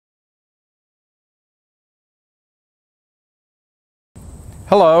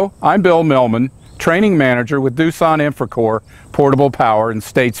Hello, I'm Bill Millman, Training Manager with Doosan Infracore Portable Power in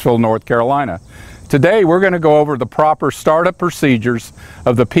Statesville, North Carolina. Today we're going to go over the proper startup procedures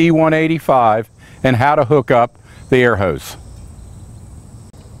of the P185 and how to hook up the air hose.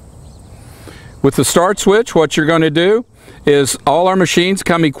 With the start switch, what you're going to do is all our machines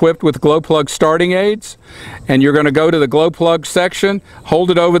come equipped with glow plug starting aids, and you're going to go to the glow plug section, hold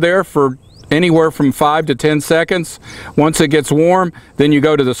it over there for anywhere from 5 to 10 seconds. Once it gets warm, then you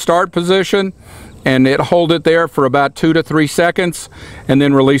go to the start position and hold it there for about 2 to 3 seconds and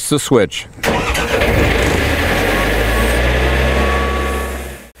then release the switch.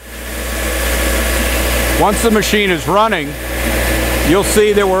 Once the machine is running, you'll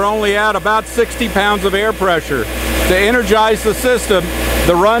see that we're only at about 60 pounds of air pressure. To energize the system,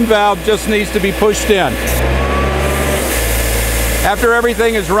 the run valve just needs to be pushed in. After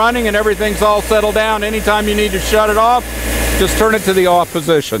everything is running and everything's all settled down, anytime you need to shut it off, just turn it to the off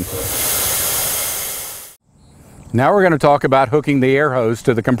position. Now we're going to talk about hooking the air hose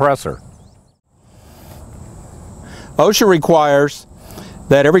to the compressor. OSHA requires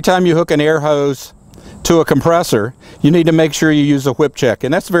that every time you hook an air hose to a compressor, you need to make sure you use a whip check,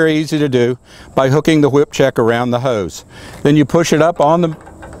 and that's very easy to do by hooking the whip check around the hose. Then you push it up on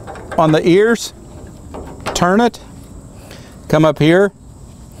the ears, turn it, come up here,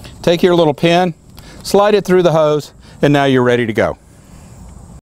 take your little pin, slide it through the hose, and now you're ready to go.